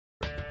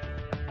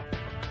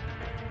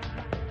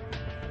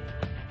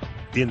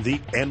In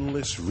the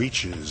endless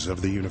reaches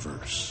of the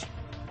universe,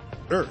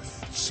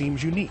 Earth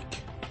seems unique.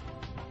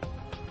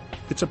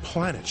 It's a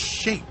planet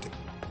shaped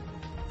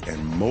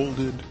and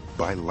molded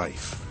by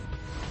life.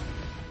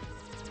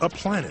 A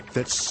planet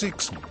that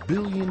 6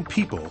 billion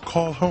people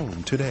call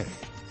home today.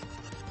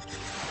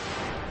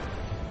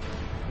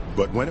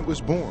 But when it was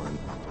born,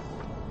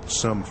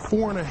 some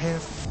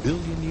 4.5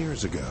 billion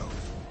years ago,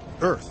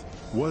 Earth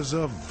was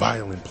a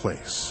violent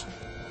place.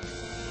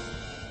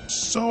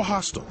 So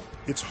hostile,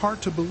 it's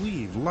hard to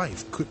believe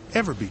life could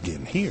ever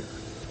begin here.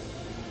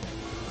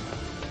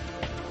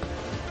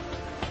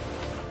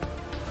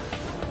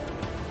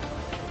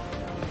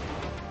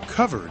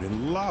 Covered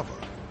in lava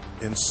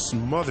and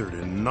smothered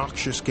in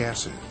noxious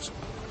gases,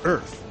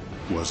 Earth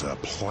was a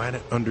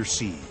planet under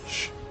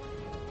siege.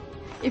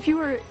 If you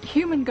were a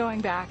human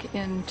going back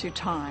into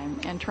time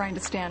and trying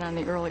to stand on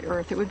the early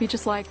Earth, it would be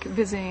just like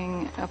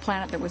visiting a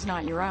planet that was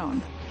not your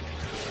own.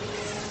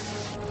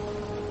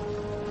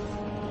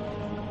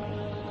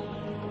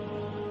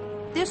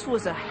 This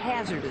was a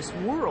hazardous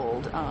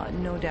world,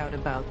 no doubt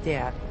about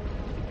that.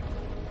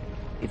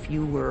 If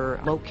you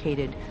were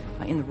located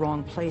in the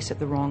wrong place at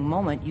the wrong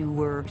moment, you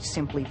were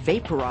simply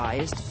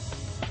vaporized.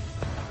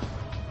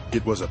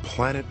 It was a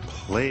planet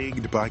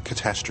plagued by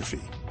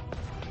catastrophe.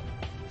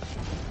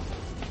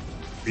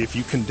 If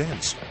you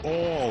condense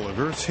all of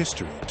Earth's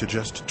history to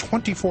just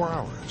 24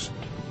 hours,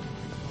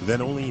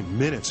 then only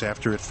minutes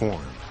after it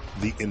formed,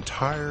 the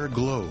entire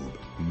globe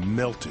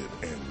melted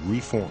and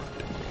reformed.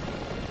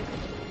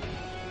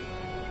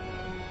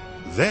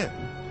 Then,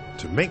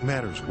 to make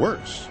matters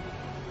worse,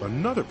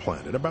 another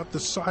planet about the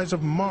size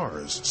of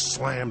Mars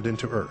slammed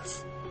into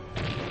Earth.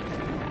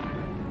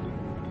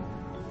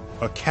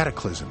 A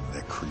cataclysm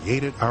that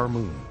created our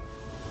moon.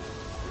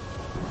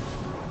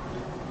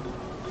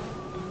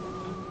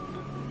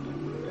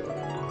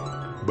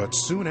 But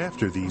soon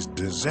after these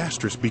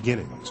disastrous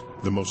beginnings,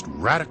 the most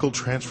radical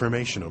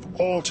transformation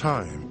of all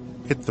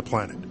time hit the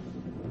planet.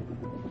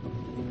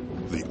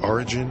 The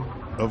origin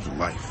of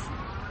life.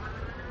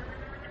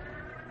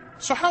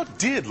 So how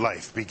did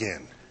life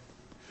begin?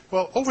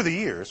 Well, over the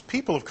years,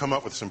 people have come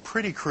up with some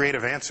pretty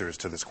creative answers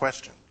to this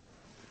question.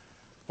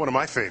 One of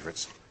my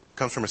favorites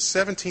comes from a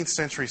 17th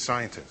century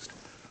scientist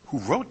who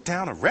wrote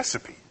down a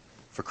recipe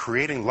for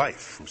creating life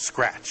from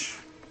scratch.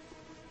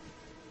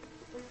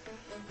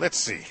 Let's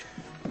see.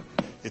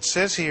 It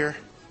says here,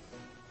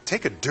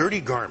 take a dirty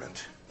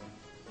garment,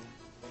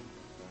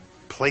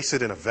 place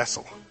it in a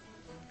vessel.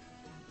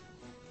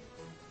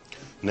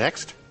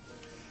 Next,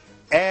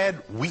 add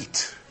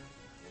wheat.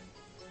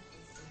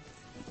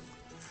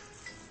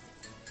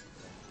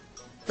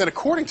 Then,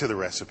 according to the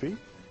recipe,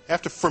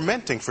 after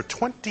fermenting for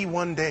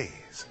 21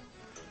 days,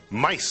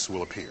 mice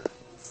will appear,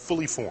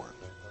 fully formed.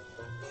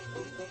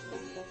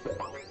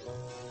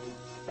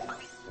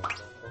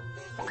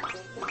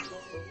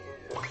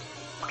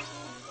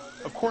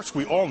 Of course,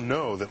 we all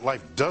know that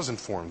life doesn't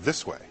form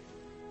this way.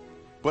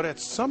 But at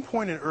some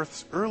point in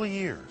Earth's early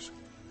years,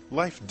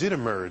 life did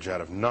emerge out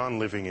of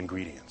non-living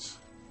ingredients.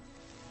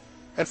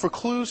 And for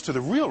clues to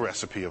the real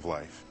recipe of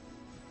life,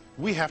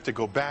 we have to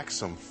go back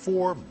some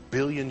 4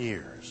 billion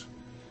years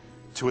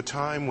to a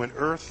time when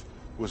Earth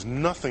was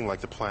nothing like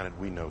the planet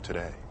we know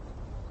today.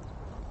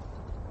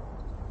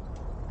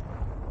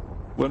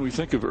 When we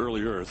think of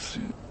early Earth,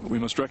 we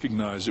must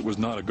recognize it was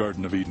not a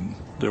Garden of Eden.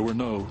 There were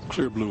no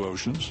clear blue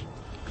oceans.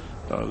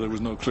 There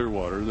was no clear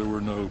water. There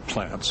were no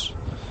plants.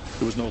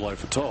 There was no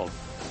life at all.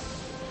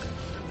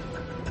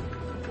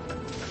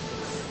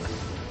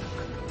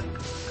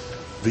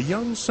 The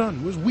young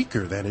sun was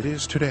weaker than it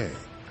is today.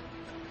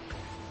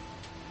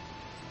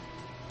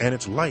 And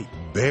its light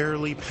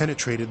barely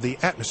penetrated the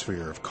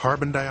atmosphere of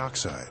carbon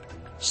dioxide,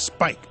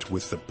 spiked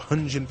with the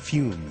pungent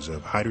fumes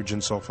of hydrogen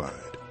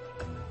sulfide.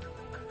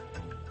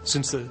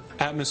 Since the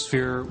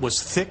atmosphere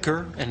was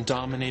thicker and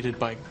dominated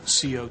by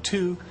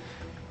CO2,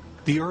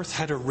 the Earth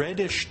had a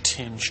reddish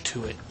tinge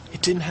to it.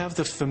 It didn't have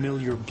the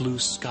familiar blue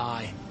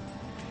sky.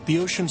 The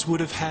oceans would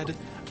have had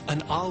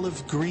an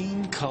olive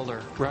green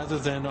color rather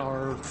than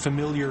our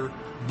familiar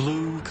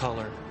blue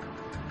color.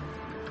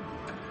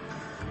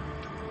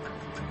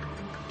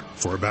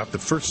 For about the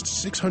first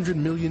 600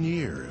 million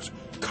years,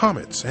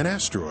 comets and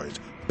asteroids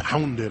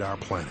pounded our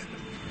planet.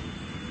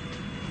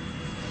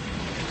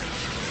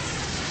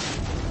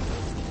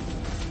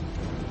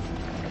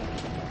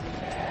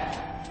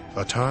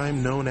 A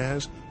time known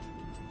as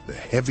the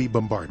Heavy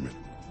Bombardment.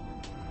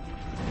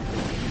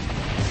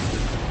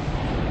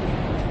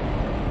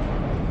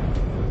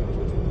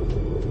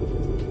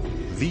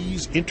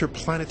 These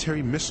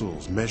interplanetary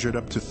missiles measured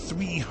up to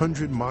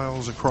 300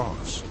 miles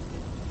across.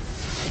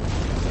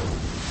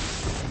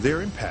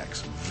 Their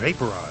impacts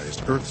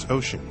vaporized Earth's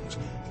oceans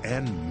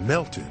and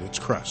melted its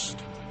crust.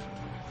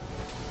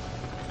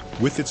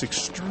 With its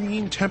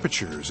extreme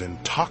temperatures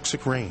and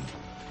toxic rain,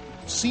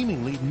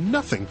 seemingly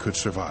nothing could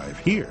survive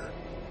here.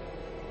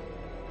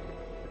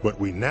 But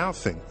we now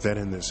think that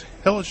in this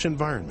hellish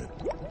environment,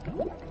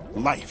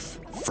 life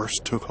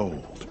first took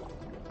hold.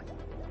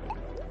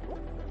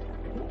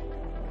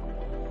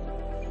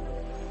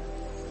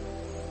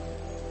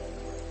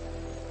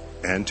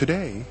 And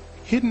today,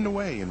 hidden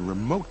away in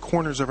remote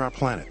corners of our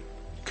planet,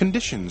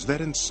 conditions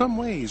that in some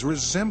ways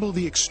resemble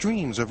the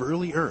extremes of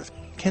early Earth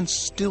can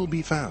still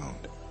be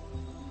found.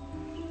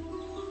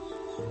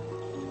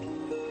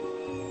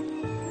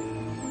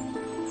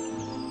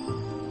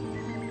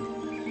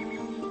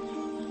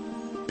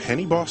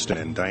 Penny Boston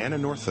and Diana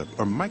Northup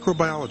are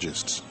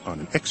microbiologists on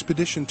an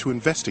expedition to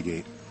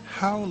investigate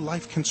how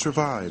life can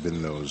survive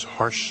in those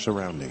harsh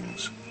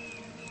surroundings.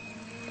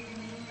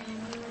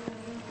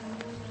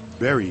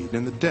 Buried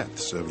in the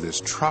depths of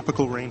this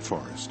tropical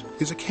rainforest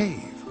is a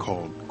cave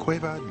called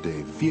Cueva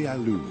de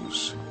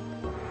Villaluz.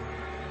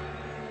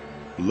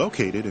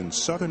 Located in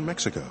southern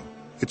Mexico,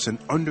 it's an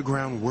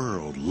underground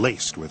world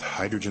laced with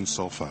hydrogen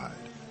sulfide,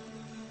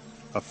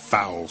 a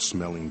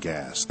foul-smelling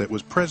gas that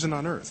was present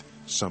on Earth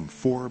some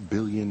 4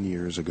 billion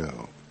years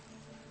ago.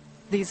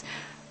 These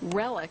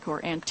relic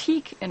or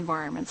antique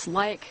environments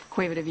like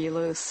Cueva de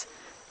Villaluz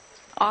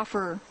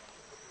offer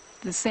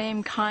the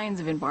same kinds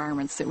of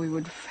environments that we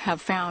would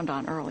have found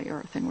on early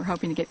Earth, and we're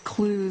hoping to get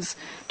clues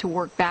to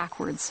work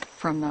backwards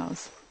from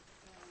those.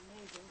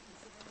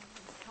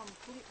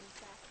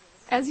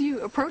 As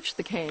you approach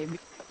the cave,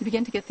 you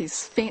begin to get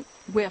these faint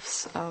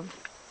whiffs of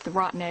the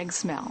rotten egg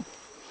smell,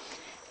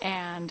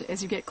 and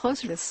as you get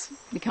closer, this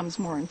becomes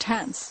more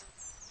intense.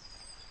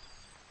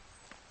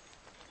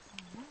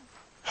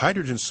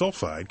 Hydrogen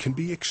sulfide can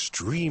be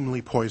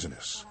extremely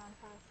poisonous.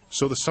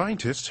 So the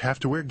scientists have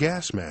to wear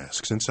gas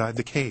masks inside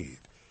the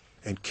cave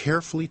and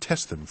carefully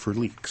test them for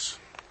leaks.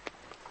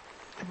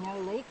 No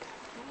leak.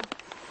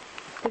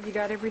 Have you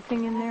got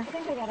everything in there? I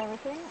think I got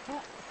everything.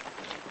 Yeah.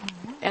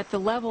 At the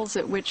levels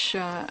at which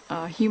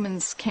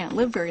humans can't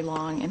live very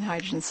long in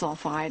hydrogen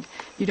sulfide,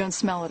 you don't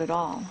smell it at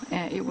all.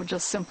 And it will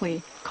just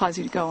simply cause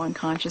you to go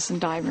unconscious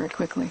and die very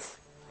quickly.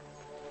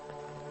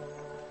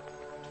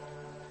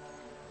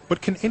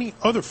 But can any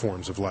other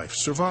forms of life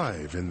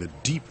survive in the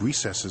deep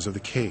recesses of the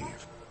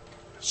cave,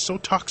 so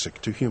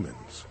toxic to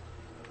humans?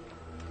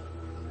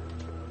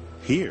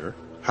 Here,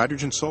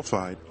 hydrogen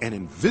sulfide, an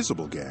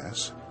invisible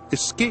gas,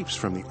 escapes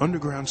from the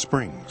underground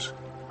springs,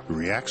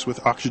 reacts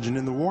with oxygen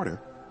in the water,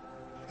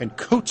 and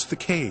coats the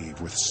cave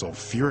with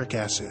sulfuric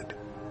acid.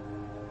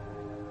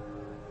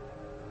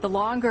 The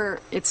longer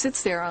it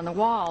sits there on the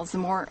walls, the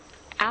more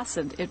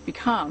acid it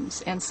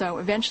becomes, and so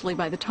eventually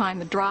by the time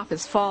the drop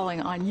is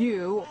falling on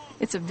you,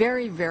 it's a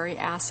very, very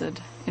acid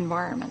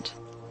environment.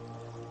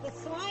 The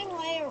slime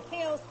layer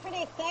feels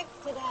pretty thick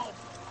today.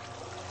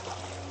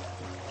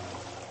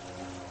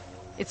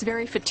 It's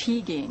very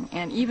fatiguing,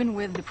 and even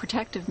with the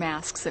protective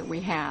masks that we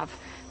have,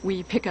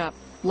 we pick up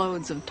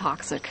loads of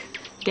toxic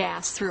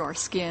gas through our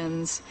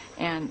skins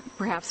and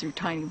perhaps through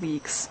tiny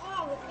leaks.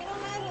 Oh, you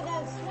don't measure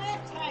those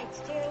sweat tights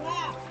to your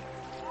left.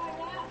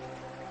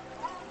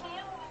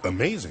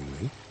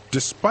 Amazingly,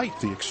 despite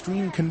the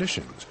extreme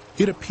conditions,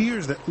 it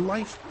appears that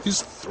life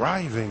is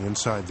thriving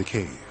inside the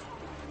cave.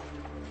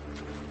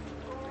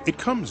 It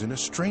comes in a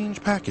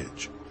strange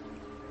package.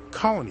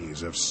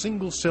 Colonies of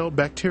single-cell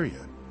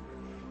bacteria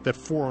that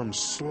form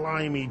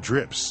slimy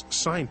drips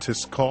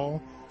scientists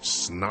call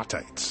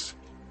snotites.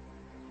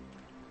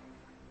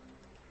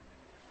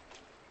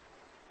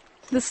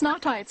 The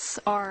snotites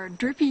are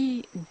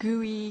drippy,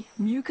 gooey,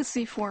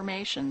 mucousy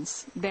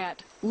formations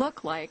that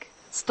look like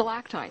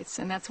stalactites,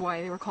 and that's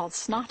why they were called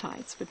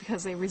snotites, but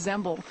because they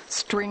resemble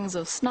strings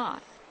of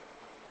snot.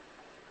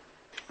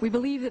 We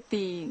believe that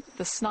the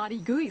snotty,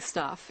 gooey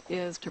stuff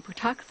is to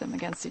protect them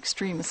against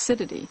extreme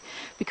acidity,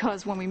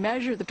 because when we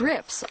measure the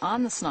drips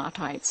on the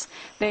snotites,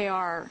 they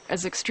are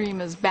as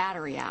extreme as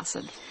battery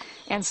acid.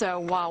 And so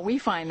while we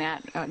find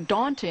that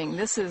daunting,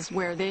 this is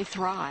where they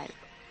thrive.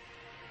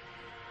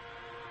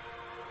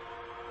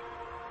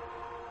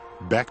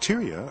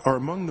 Bacteria are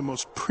among the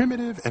most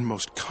primitive and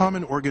most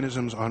common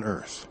organisms on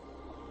Earth.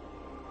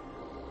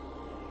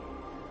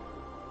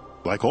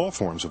 Like all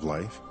forms of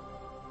life,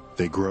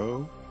 they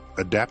grow,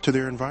 adapt to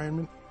their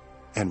environment,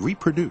 and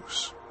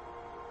reproduce.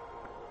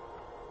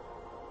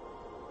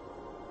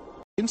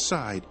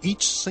 Inside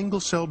each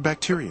single-cell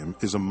bacterium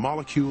is a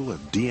molecule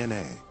of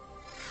DNA,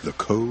 the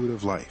code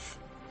of life,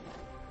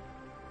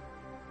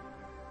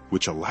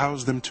 which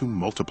allows them to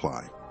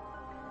multiply.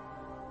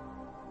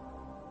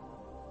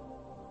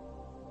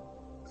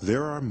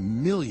 There are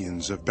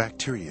millions of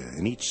bacteria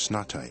in each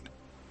snotite.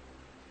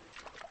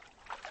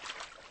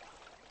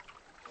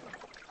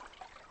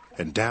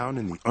 And down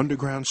in the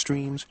underground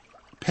streams,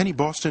 Penny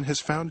Boston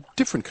has found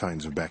different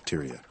kinds of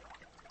bacteria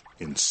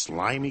in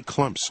slimy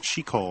clumps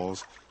she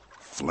calls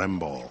phlegm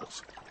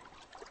balls.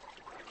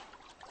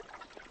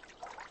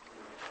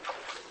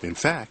 In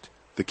fact,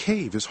 the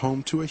cave is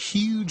home to a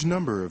huge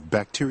number of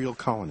bacterial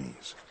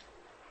colonies.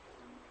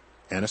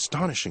 And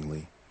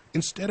astonishingly,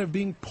 instead of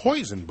being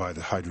poisoned by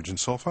the hydrogen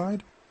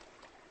sulfide,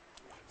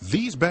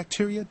 these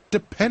bacteria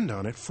depend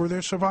on it for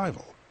their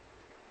survival.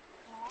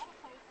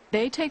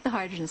 They take the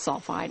hydrogen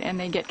sulfide and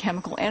they get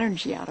chemical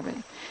energy out of it.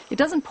 It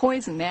doesn't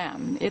poison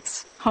them.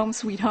 It's home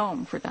sweet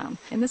home for them.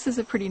 And this is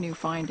a pretty new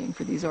finding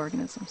for these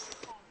organisms.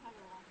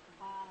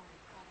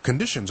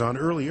 Conditions on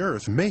early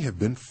Earth may have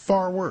been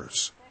far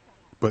worse,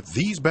 But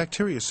these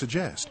bacteria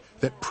suggest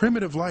that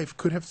primitive life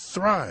could have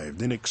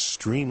thrived in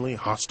extremely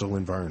hostile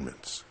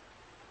environments.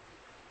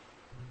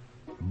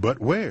 But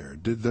where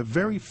did the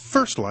very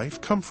first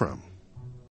life come from?